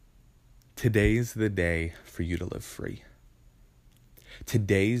Today's the day for you to live free.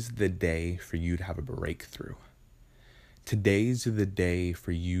 Today's the day for you to have a breakthrough. Today's the day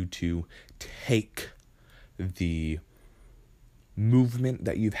for you to take the movement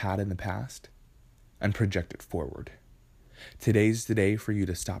that you've had in the past and project it forward. Today's the day for you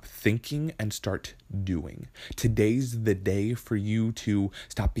to stop thinking and start doing. Today's the day for you to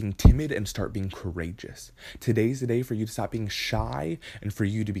stop being timid and start being courageous. Today's the day for you to stop being shy and for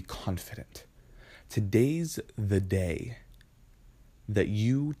you to be confident. Today's the day that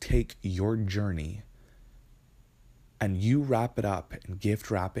you take your journey and you wrap it up in gift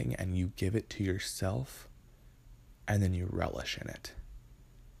wrapping and you give it to yourself and then you relish in it.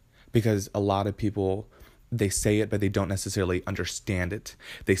 Because a lot of people, they say it, but they don't necessarily understand it.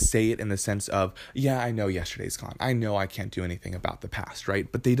 They say it in the sense of, yeah, I know yesterday's gone. I know I can't do anything about the past,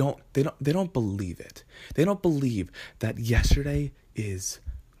 right? But they don't believe it. They don't believe that yesterday is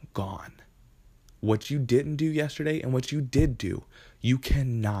gone. What you didn't do yesterday and what you did do, you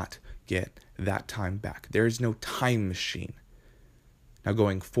cannot get that time back. There is no time machine. Now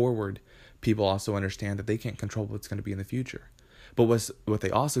going forward, people also understand that they can't control what's going to be in the future. But what they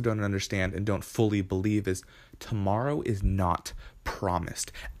also don't understand and don't fully believe is tomorrow is not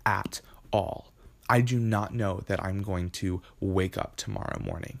promised at all. I do not know that I'm going to wake up tomorrow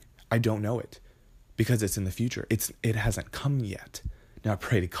morning. I don't know it because it's in the future. It hasn't come yet. Now I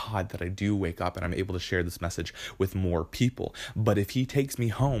pray to God that I do wake up and I'm able to share this message with more people. But if He takes me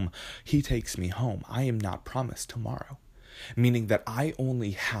home, He takes me home. I am not promised tomorrow. Meaning that I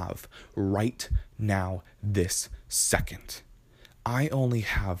only have right now this second. I only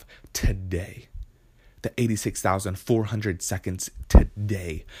have today, the 86,400 seconds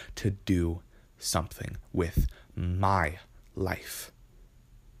today to do something with my life.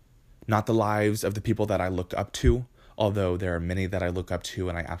 Not the lives of the people that I look up to, although there are many that I look up to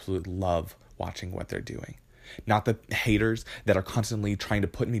and I absolutely love watching what they're doing. Not the haters that are constantly trying to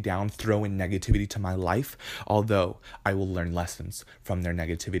put me down, throw in negativity to my life, although I will learn lessons from their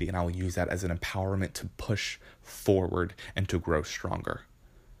negativity and I will use that as an empowerment to push forward and to grow stronger.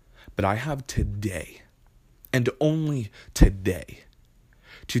 But I have today, and only today,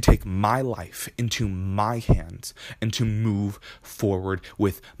 to take my life into my hands and to move forward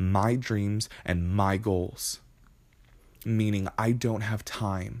with my dreams and my goals. Meaning I don't have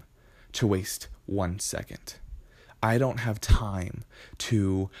time to waste 1 second. I don't have time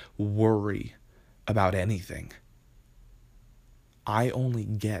to worry about anything. I only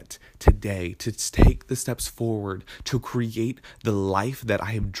get today to take the steps forward to create the life that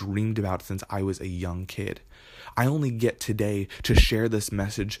I have dreamed about since I was a young kid. I only get today to share this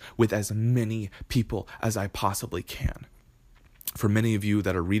message with as many people as I possibly can. For many of you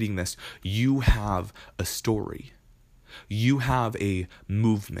that are reading this, you have a story. You have a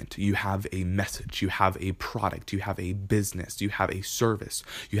movement, you have a message, you have a product, you have a business, you have a service,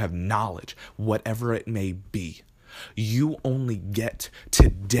 you have knowledge, whatever it may be. You only get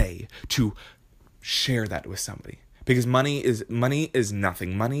today to share that with somebody. Because money is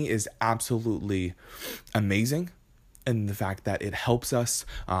nothing. Money is absolutely amazing in the fact that it helps us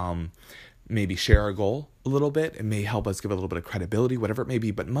maybe share our goal a little bit. It may help us give a little bit of credibility, whatever it may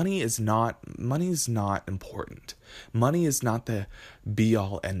be. But money is not important. Money is not the be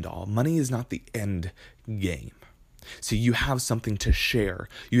all end all. Money is not the end game. So you have something to share.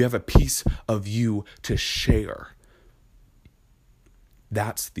 You have a piece of you to share.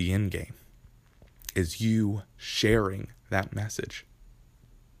 That's the end game, is you sharing that message.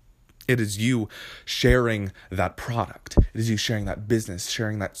 It is you sharing that product. It is you sharing that business,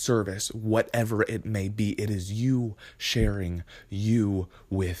 sharing that service, whatever it may be. It is you sharing you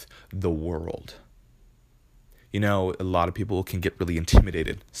with the world. You know, a lot of people can get really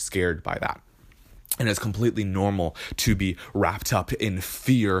intimidated, scared by that. And it's completely normal to be wrapped up in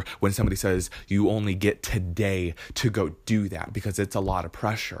fear when somebody says you only get today to go do that, because it's a lot of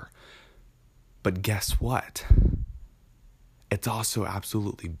pressure. But guess what? It's also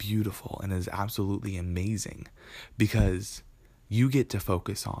absolutely beautiful and is absolutely amazing, because you get to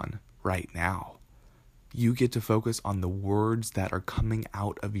focus on right now. You get to focus on the words that are coming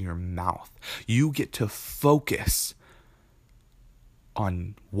out of your mouth. You get to focus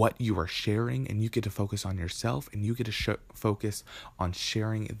on what you are sharing, and you get to focus on yourself, and you get to focus on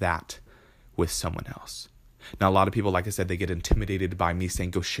sharing that with someone else. Now, a lot of people, like I said, they get intimidated by me saying,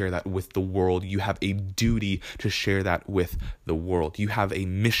 go share that with the world. You have a duty to share that with the world. You have a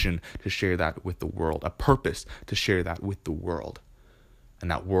mission to share that with the world, a purpose to share that with the world. And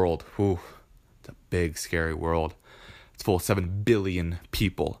that world, it's a big, scary world. It's full of 7 billion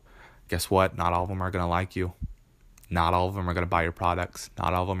people. Guess what? Not all of them are going to like you. Not all of them are going to buy your products.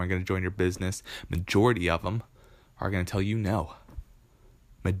 Not all of them are going to join your business. Majority of them are going to tell you no.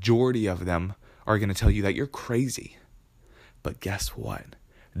 Majority of them are going to tell you that you're crazy. But guess what?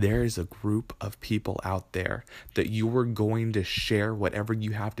 There is a group of people out there that you are going to share whatever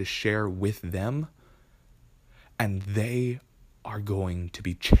you have to share with them, and they are going to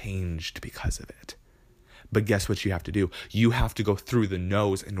be changed because of it. But guess what you have to do? You have to go through the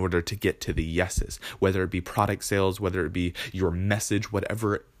no's in order to get to the yeses, whether it be product sales, whether it be your message,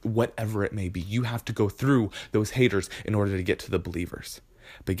 whatever it may be. You have to go through those haters in order to get to the believers.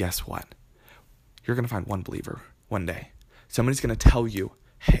 But guess what? You're going to find one believer one day. Somebody's going to tell you,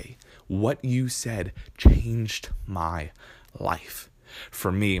 hey, what you said changed my life.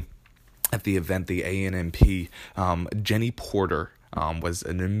 For me, at the event, the ANMP, Jenny Porter was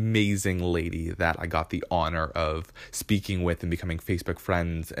an amazing lady that I got the honor of speaking with and becoming Facebook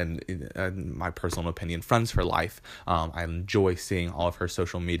friends and, in my personal opinion, friends for life. I enjoy seeing all of her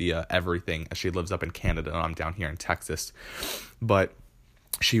social media, everything, as she lives up in Canada and I'm down here in Texas. But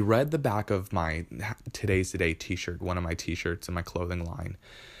she read the back of my Today's the Day t-shirt, one of my t-shirts in my clothing line.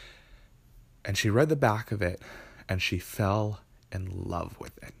 And she read the back of it and she fell in love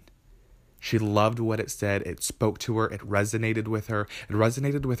with it. She loved what it said. It spoke to her. It resonated with her. It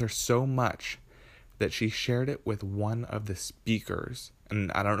resonated with her so much that she shared it with one of the speakers.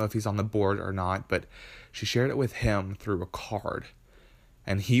 And I don't know if he's on the board or not, but she shared it with him through a card.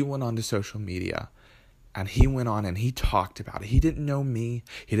 And he went on to social media and he went on and he talked about it. He didn't know me.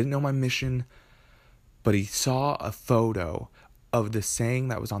 He didn't know my mission, but he saw a photo of the saying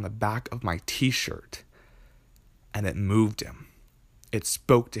that was on the back of my t-shirt and it moved him. It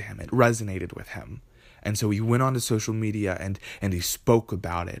spoke to him. It resonated with him. And so he went on to social media and he spoke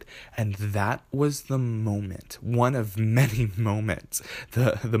about it. And that was the moment, one of many moments,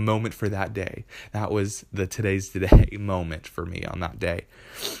 the moment for that day. That was the Today's Today moment for me on that day.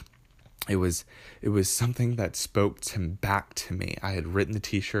 It was something that spoke back to me. I had written the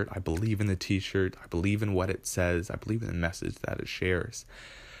t-shirt. I believe in the t-shirt. I believe in what it says. I believe in the message that it shares.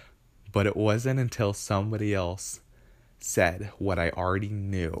 But it wasn't until somebody else said what I already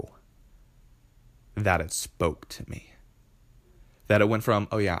knew that it spoke to me. That it went from,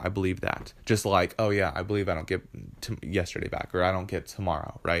 oh yeah, I believe that. Just like, oh yeah, I believe I don't get yesterday back, or I don't get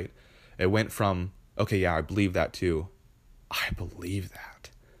tomorrow, right? It went from, okay, yeah, I believe that, to, I believe that.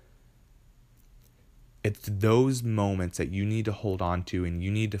 It's those moments that you need to hold on to and you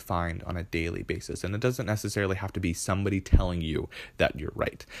need to find on a daily basis. And it doesn't necessarily have to be somebody telling you that you're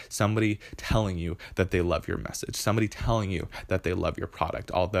right. Somebody telling you that they love your message. Somebody telling you that they love your product.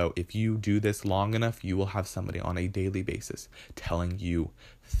 Although if you do this long enough, you will have somebody on a daily basis telling you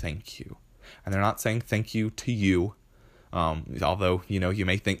thank you. And they're not saying thank you to you, although, you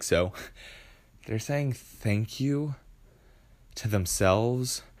may think so. They're saying thank you to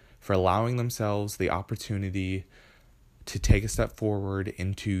themselves for allowing themselves the opportunity to take a step forward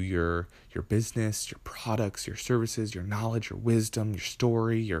into your business, your products, your services, your knowledge, your wisdom, your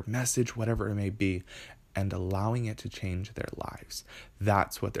story, your message, whatever it may be, and allowing it to change their lives.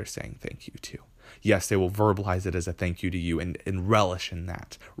 That's what they're saying thank you to. Yes, they will verbalize it as a thank you to you and relish in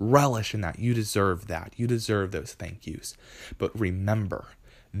that. Relish in that. You deserve that. You deserve those thank yous. But remember,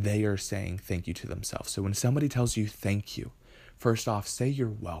 they are saying thank you to themselves. So when somebody tells you thank you, first off, say you're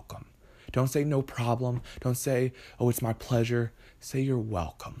welcome. Don't say no problem. Don't say, oh, it's my pleasure. Say you're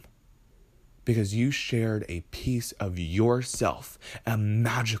welcome. Because you shared a piece of yourself, a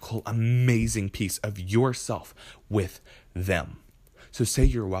magical, amazing piece of yourself with them. So say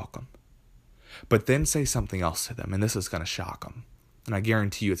you're welcome. But then say something else to them, and this is going to shock them. And I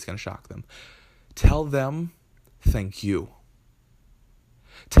guarantee you it's going to shock them. Tell them thank you.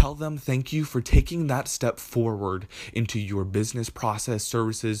 Tell them thank you for taking that step forward into your business process,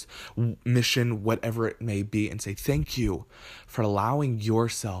 services, mission, whatever it may be, and say thank you for allowing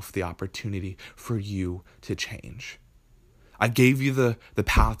yourself the opportunity for you to change. I gave you the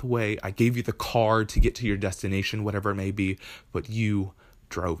pathway. I gave you the car to get to your destination, whatever it may be, but you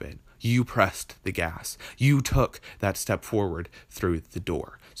drove it. You pressed the gas. You took that step forward through the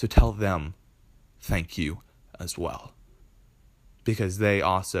door. So tell them thank you as well. Because they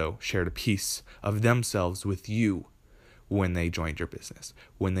also shared a piece of themselves with you when they joined your business,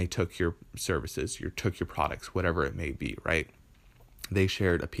 when they took your services, took your products, whatever it may be, right? They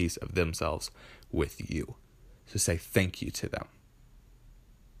shared a piece of themselves with you. So say thank you to them.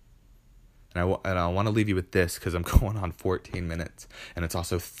 And I want to leave you with this because I'm going on 14 minutes and it's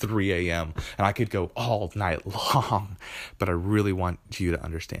also 3 a.m. and I could go all night long, but I really want you to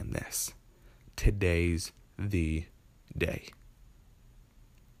understand this. Today's the day.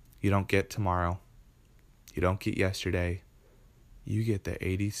 You don't get tomorrow. You don't get yesterday. You get the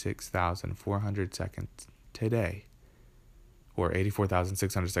 86,400 seconds today. Or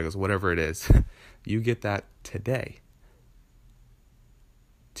 84,600 seconds, whatever it is. You get that today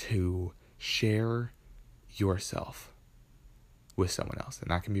to share yourself with someone else.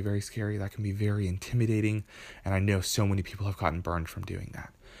 And that can be very scary. That can be very intimidating. And I know so many people have gotten burned from doing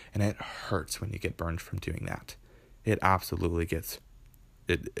that. And it hurts when you get burned from doing that. It absolutely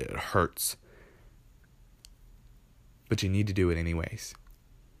it hurts. But you need to do it anyways.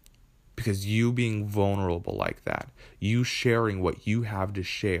 Because you being vulnerable like that, you sharing what you have to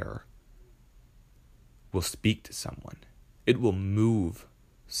share, will speak to someone. It will move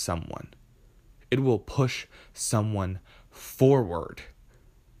someone. It will push someone forward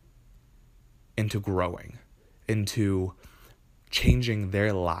into growing, into changing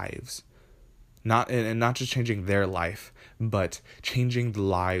their lives. Not just changing their life, but changing the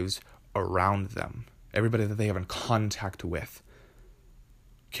lives around them. Everybody that they have in contact with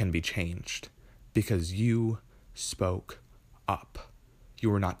can be changed because you spoke up. You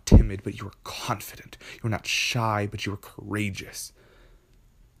were not timid, but you were confident. You were not shy, but you were courageous.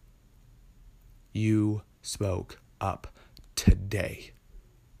 You spoke up today.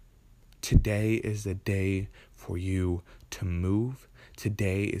 Today is the day for you to move.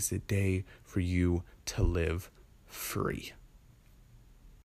 Today is the day for you to live free.